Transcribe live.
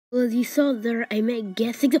Well, as you saw there, I met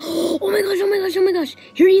guest 6. Oh my gosh, oh my gosh, oh my gosh.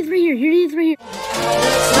 Here he is right here, here he is right here.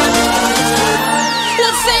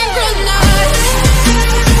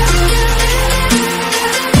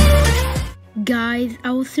 Guys,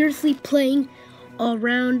 I was seriously playing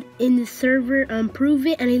around in the server on Prove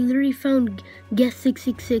It, and I literally found guest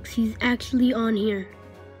 666. He's actually on here.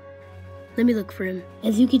 Let me look for him.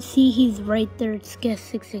 As you can see, he's right there. It's guest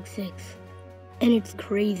 666. And it's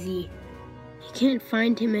crazy. You can't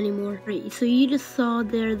find him anymore. Right, so you just saw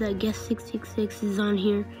there that guest 666 is on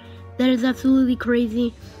here. That is absolutely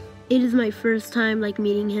crazy. It is my first time like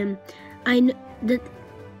meeting him. I know that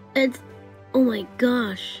it's, oh my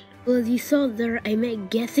gosh. Well, as you saw there, I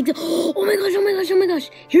met guest 6. Oh my gosh, oh my gosh, oh my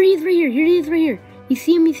gosh. Here he is right here, here he is right here. You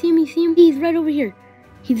see him, you see him, you see him? He's right over here.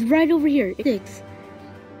 He's right over here. 6.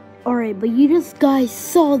 Alright, but you just guys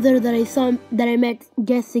saw there that I met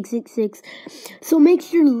guest 666. So make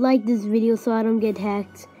sure to like this video so I don't get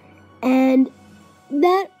hacked. And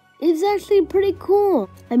that is actually pretty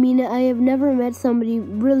cool. I mean, I have never met somebody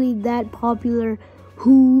really that popular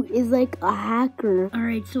who is like a hacker.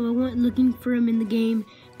 Alright, so I went looking for him in the game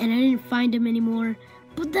and I didn't find him anymore.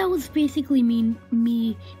 But that was basically me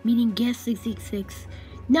meeting guest 666.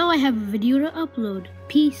 Now I have a video to upload.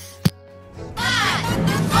 Peace. 5,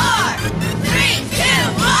 4,